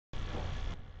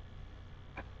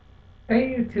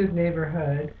Hey YouTube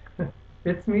neighborhood,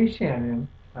 it's me Shannon.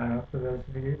 For those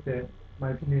of you that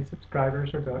might be new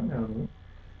subscribers or don't know me,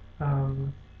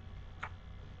 um,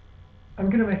 I'm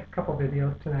going to make a couple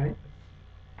videos tonight.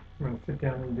 I'm going to sit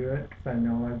down and do it because I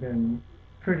know I've been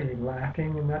pretty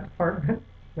lacking in that department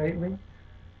lately.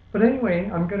 But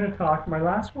anyway, I'm going to talk. My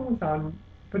last one was on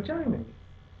vaginas,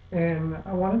 and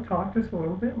I want to talk just a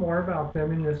little bit more about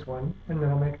them in this one, and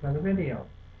then I'll make another video.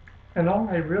 And all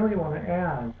I really want to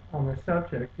add on the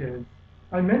subject is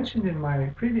I mentioned in my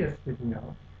previous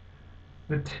video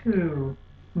the two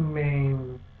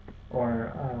main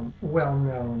or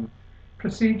well-known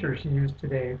procedures used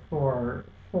today for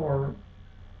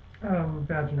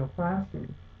vaginoplasty,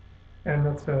 and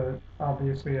that's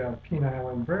obviously a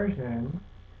penile inversion,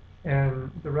 and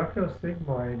the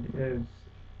rectosigmoid is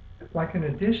like an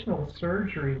additional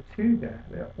surgery to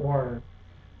that, or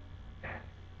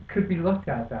could be looked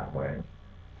at that way.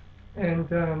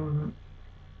 And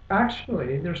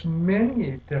actually, there's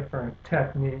many different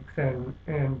techniques and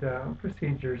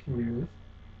procedures used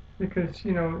because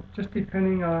just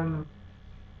depending on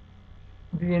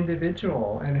the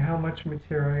individual and how much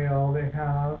material they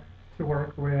have to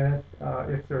work with,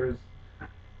 if there's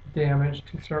damage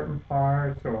to certain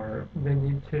parts, or they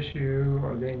need tissue,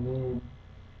 or they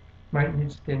might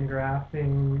need skin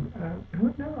grafting.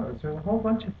 Who knows? There's a whole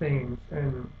bunch of things,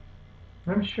 and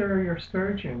I'm sure your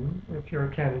surgeon, if you're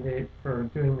a candidate for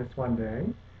doing this one day,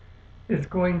 is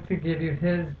going to give you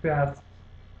his best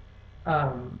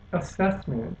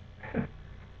assessment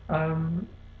um,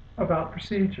 about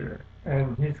procedure.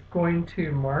 And he's going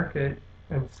to market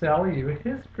and sell you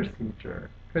his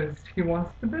procedure because he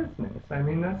wants the business. I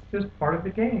mean, that's just part of the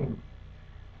game.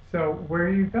 So where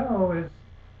you go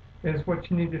is what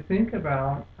you need to think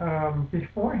about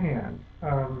beforehand.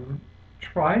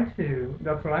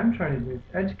 That's what I'm trying to do, is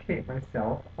educate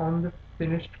myself on the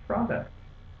finished product.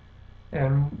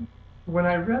 And when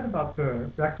I read about the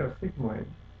rectosigmoid,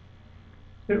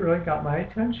 it really got my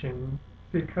attention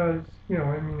because, I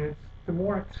mean, it's the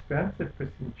more expensive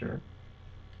procedure.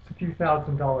 It's a few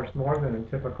 $1,000s more than a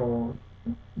typical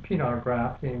penile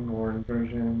grafting or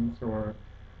inversions or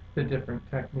the different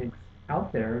techniques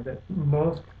out there that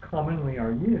most commonly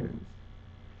are used.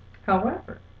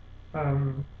 However,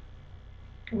 um,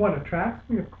 what attracts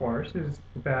me, of course, is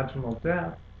the vaginal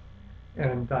depth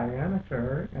and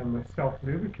diameter and the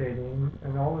self-lubricating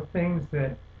and all the things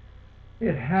that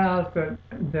it has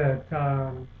that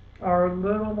are a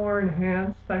little more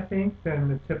enhanced, I think, than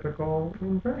the typical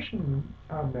inversion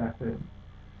method.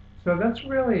 So that's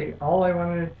really all I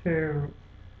wanted to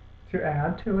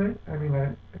add to it. I mean,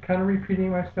 I'm kind of repeating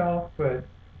myself, but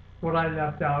what I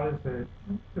left out is that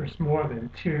there's more than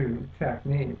two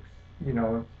techniques.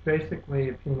 It's basically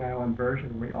a penile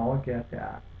inversion. We all get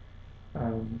that.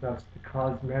 That's the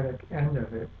cosmetic end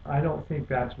of it. I don't think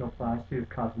vaginoplasty is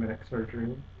cosmetic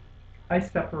surgery. I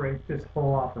separate this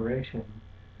whole operation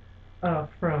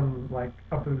from like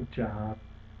a boob job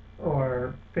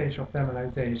or facial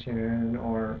feminization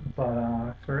or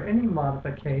buttocks or any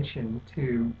modification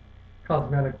to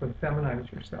cosmetically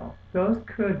feminize yourself. Those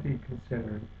could be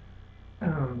considered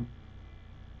um,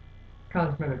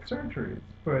 cosmetic surgeries,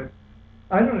 but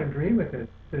I don't agree with it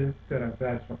that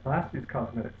vaginoplasty is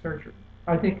cosmetic surgery.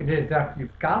 I think it is after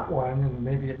you've got one and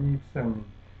maybe it needs some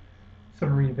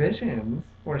revisions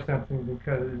or something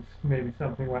because maybe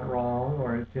something went wrong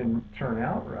or it didn't turn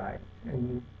out right and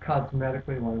you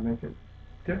cosmetically want to make it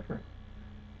different.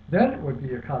 Then it would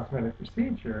be a cosmetic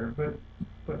procedure,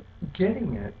 but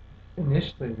getting it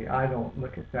initially, I don't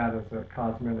look at that as a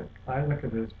cosmetic. I look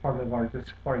at it as part of our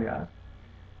dysphoria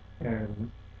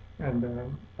and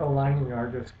aligning our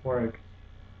dysphoric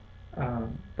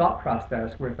thought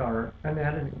process with our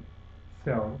anatomy.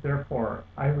 So therefore,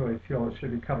 I really feel it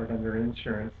should be covered under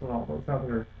insurance and all those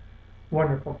other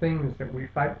wonderful things that we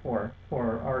fight for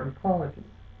our equality.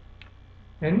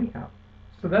 Anyhow,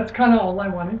 so that's kind of all I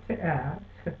wanted to add.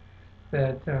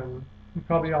 That you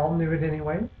probably all knew it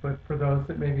anyway, but for those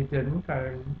that maybe didn't,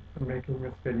 I'm making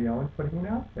this video and putting it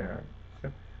out there.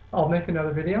 So I'll make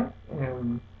another video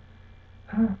and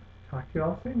talk to you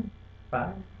all soon.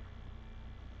 Bye.